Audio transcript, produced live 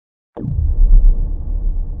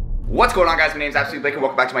What's going on, guys? My name is AbsolutelyBlake and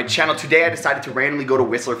welcome back to my channel. Today I decided to randomly go to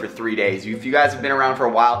Whistler for 3 days. If you guys have been around for a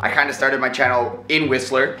while, I kind of started my channel in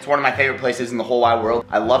Whistler. It's one of my favorite places in the whole wide world.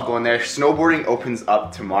 I love going there. Snowboarding opens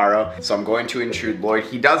up tomorrow, so I'm going to intrude Lloyd.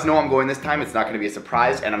 He does know I'm going this time. It's not going to be a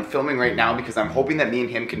surprise, and I'm filming right now because I'm hoping that me and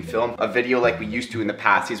him can film a video like we used to in the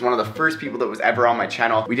past. He's one of the first people that was ever on my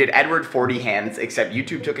channel. We did Edward 40 hands, except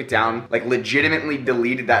YouTube took it down, like legitimately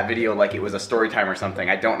deleted that video like it was a story time or something.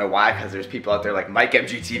 I don't know why, because there's people out there like Mike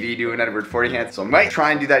MGTV doing Edward 40 hands. So I might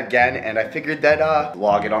try and do that again, and I figured that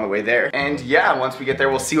vlog it on the way there. And yeah, once we get there,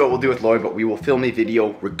 we'll see what we'll do with Lloyd, but we will film a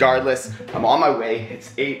video regardless. I'm on my way.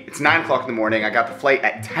 It's 9 o'clock in the morning. I got the flight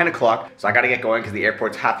at 10 o'clock, so I gotta get going because the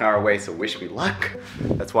airport's half an hour away, so wish me luck.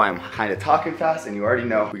 That's why I'm kind of talking fast, and you already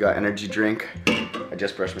know. We got energy drink. I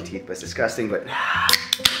just brushed my teeth, but it's disgusting, but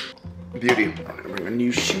beauty. I'm gonna bring my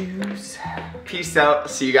new shoes. Peace out.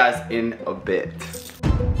 See you guys in a bit.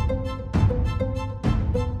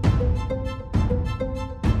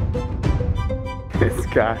 This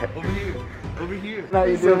guy. Over here. Over here. How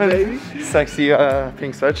you doing, baby? Sexy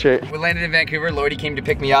pink sweatshirt. We landed in Vancouver. Lloyd came to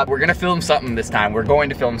pick me up. We're gonna film something this time. We're going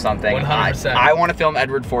to film something. 100%. I want to film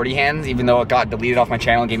Edward 40 hands, even though it got deleted off my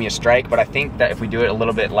channel and gave me a strike. But I think that if we do it a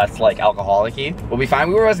little bit less like alcoholic-y, we'll be fine.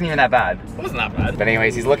 We wasn't even that bad. It wasn't that bad. But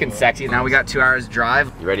anyways, he's looking sexy. Now we got 2 hours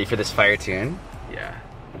drive. You ready for this fire tune? Yeah.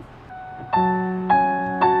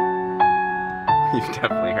 You've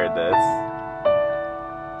definitely heard this.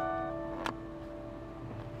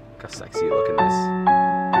 Look how sexy you look in this.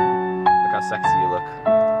 Look how sexy you look.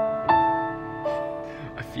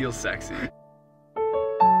 I feel sexy.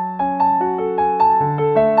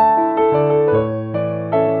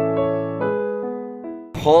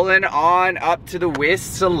 Pulling on up to the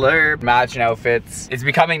Whistler. Matching outfits. It's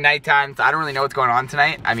becoming nighttime, so I don't really know what's going on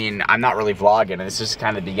tonight. I mean, I'm not really vlogging, and it's just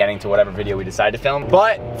kind of beginning to whatever video we decide to film.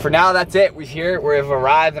 But for now, that's it. We're here, we've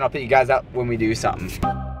arrived, and I'll pick you guys up when we do something.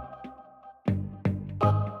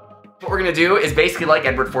 What we're gonna do is basically like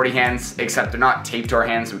Edward 40 hands, except they're not taped to our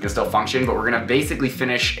hands so we can still function, but we're gonna basically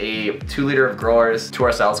finish a 2 liter of growers to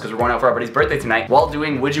ourselves because we're going out for our buddy's birthday tonight while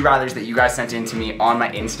doing would you rathers that you guys sent in to me on my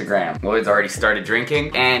Instagram. Lloyd's already started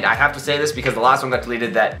drinking, and I have to say this because the last one got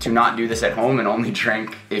deleted, that to not do this at home and only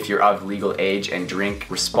drink if you're of legal age and drink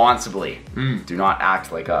responsibly. Do not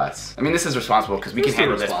act like us. I mean, this is responsible because we can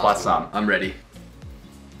handle this plus some. I'm ready.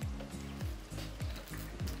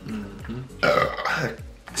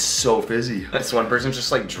 So fizzy. This one person's just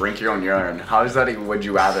like, drink your own urine. How is that even would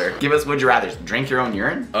you rather? Give us would you rathers. Drink your own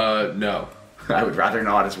urine? No. I would rather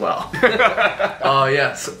not as well. Oh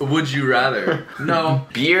yes, would you rather? No.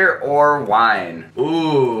 Beer or wine?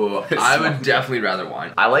 Ooh, I would definitely rather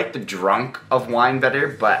wine. I like the drunk of wine better,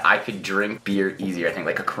 but I could drink beer easier. I think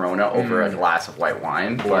like a Corona over a glass of white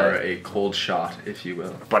wine. Or a cold shot, if you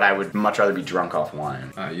will. But I would much rather be drunk off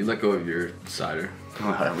wine. You let go of your cider.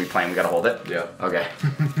 Are we playing? We gotta hold it? Yeah. Okay.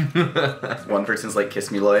 One person's like, kiss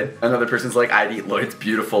me, Lloyd. Another person's like, I'd eat Lloyd's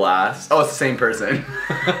beautiful ass. Oh, it's the same person.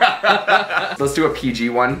 Let's do a PG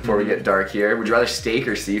one before we get dark here. Would you rather steak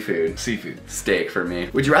or seafood? Seafood. Steak for me.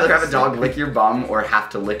 Would you rather have a dog lick your bum or have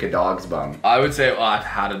to lick a dog's bum? I would say, oh, I've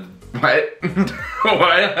had a... What?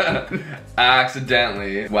 What?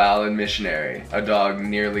 Accidentally, while in missionary, a dog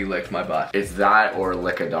nearly licked my butt. It's that or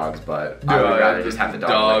lick a dog's butt. I would rather just have the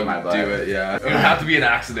dog lick my butt. Do it, yeah. It would have to be an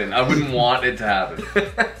accident. I wouldn't want it to happen.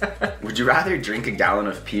 Would you rather drink a gallon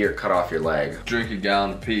of pee or cut off your leg? Drink a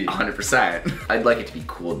gallon of pee. 100%. I'd like it to be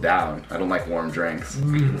cooled down. I don't like warm drinks.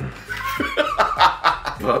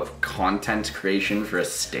 But content creation for a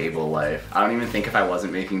stable life. I don't even think if I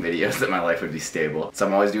wasn't making videos that my life would be stable. So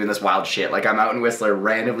I'm always doing this wild shit. Like I'm out in Whistler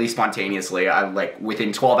randomly, spontaneously. I'm like,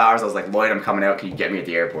 within 12 hours, I was like, Lloyd, I'm coming out. Can you get me at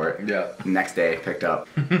the airport? Yeah. Next day, picked up.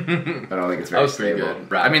 I don't think it's very stable.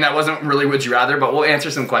 Good. I mean, that wasn't really would you rather, but we'll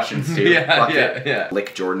answer some questions too. Yeah.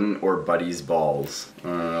 Lick Jordan or Buddy's balls? I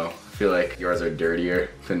don't know. I feel like yours are dirtier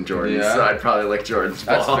than Jordan's, so I'd probably lick Jordan's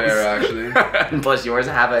balls. That's fair, actually. And plus yours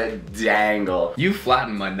have a dangle. You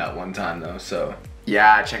flattened my nut one time though, so.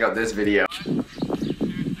 Yeah, check out this video.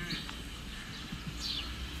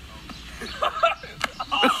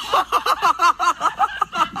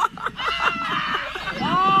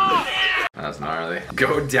 That's gnarly.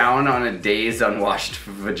 Go down on a day's unwashed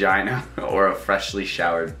vagina or a freshly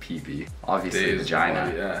showered pee-pee. Obviously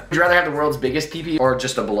vagina. Yeah. Would you rather have the world's biggest pee-pee or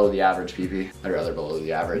just a below the average pee-pee? I'd rather below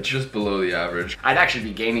the average. Just below the average. I'd actually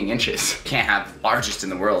be gaining inches. Can't have largest in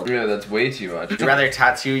the world. Yeah, that's way too much. Would you rather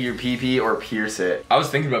tattoo your pee-pee or pierce it? I was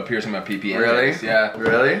thinking about piercing my pee-pee. Really? Yeah.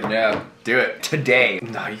 Really? Yeah. Do it. Today.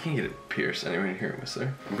 No, you can't get it pierced anywhere here in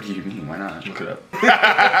Whistler. What do you mean? Why not? Look it up.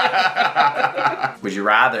 Would you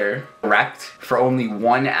rather wrecked for only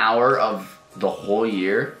 1 hour of the whole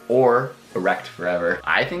year or erect forever.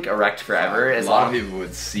 I think erect forever is a lot of people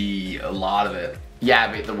would see a lot of it.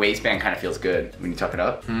 Yeah, but the waistband kind of feels good when you tuck it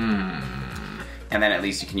up. And then at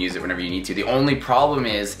least you can use it whenever you need to. The only problem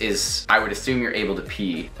is I would assume you're able to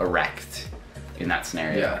pee erect in that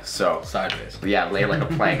scenario. Yeah. So Sideways. yeah, lay like a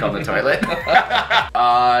plank on the toilet.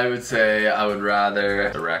 I would say I would rather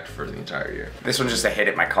erect for the entire year. This one's just a hit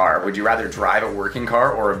at my car. Would you rather drive a working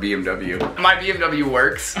car or a BMW? My BMW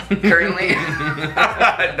works currently.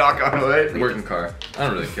 Knock on wood. Working car. I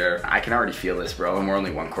don't really care. I can already feel this, bro, and we're only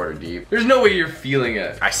 1/4 deep. There's no way you're feeling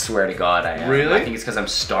it. I swear to God I am. Really? I think it's because I'm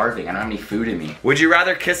starving. I don't have any food in me. Would you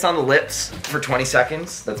rather kiss on the lips for 20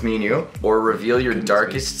 seconds, that's me and you, or reveal your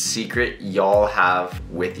darkest secret y'all have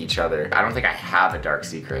with each other? I don't think I have a dark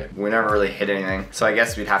secret. We never really hid anything, so I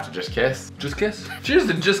guess we'd have to just kiss. Just kiss. Cheers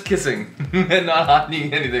to just kissing and not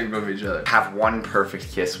hiding anything from each other. Have one perfect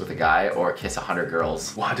kiss with a guy or kiss 100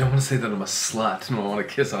 girls. Well, I don't want to say that I'm a slut. I don't want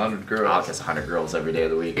to kiss 100 girls. I'll kiss 100 girls every day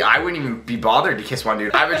of the week. I wouldn't even be bothered to kiss one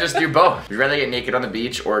dude. I would just do both. Would you rather get naked on the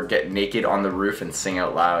beach or get naked on the roof and sing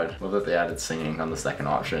out loud? Love that they added singing on the second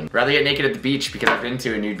option. Rather get naked at the beach because I've been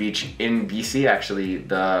to a nude beach in BC actually.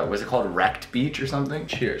 The, what's it called? Wrecked Beach or something?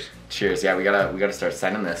 Cheers. Cheers. Yeah, we gotta start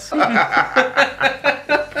sending this.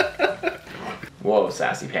 Whoa,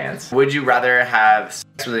 sassy pants. Would you rather have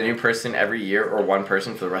sex with a new person every year or one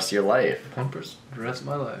person for the rest of your life? One person for the rest of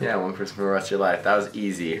my life. Yeah, one person for the rest of your life. That was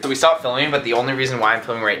easy. So we stopped filming, but the only reason why I'm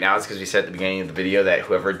filming right now is because we said at the beginning of the video that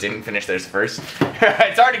whoever didn't finish theirs first,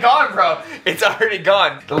 it's already gone, bro. It's already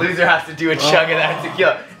gone. The loser has to do a chug of that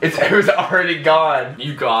tequila. It was already gone.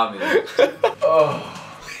 You got me. Oh.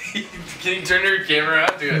 Can you turn your camera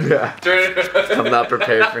on? Do it. Yeah. Turn it. I'm not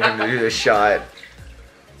prepared for him to do this shot.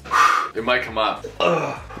 It might come up.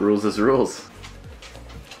 Rules is rules.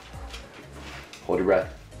 Hold your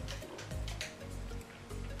breath.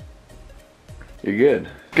 You're good.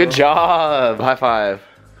 Good job. High five.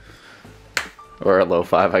 Or a low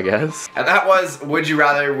five, I guess. And that was Would You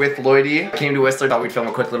Rather with Lloydy. Came to Whistler, thought we'd film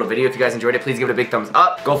a quick little video. If you guys enjoyed it, please give it a big thumbs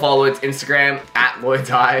up. Go follow Lloyd's Instagram,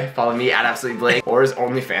 @Lloyd'sEye. Follow me, @AbsolutelyBlake. Or his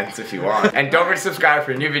OnlyFans if you want. And don't forget to subscribe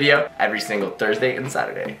for a new video every single Thursday and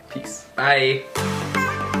Saturday. Peace. Bye.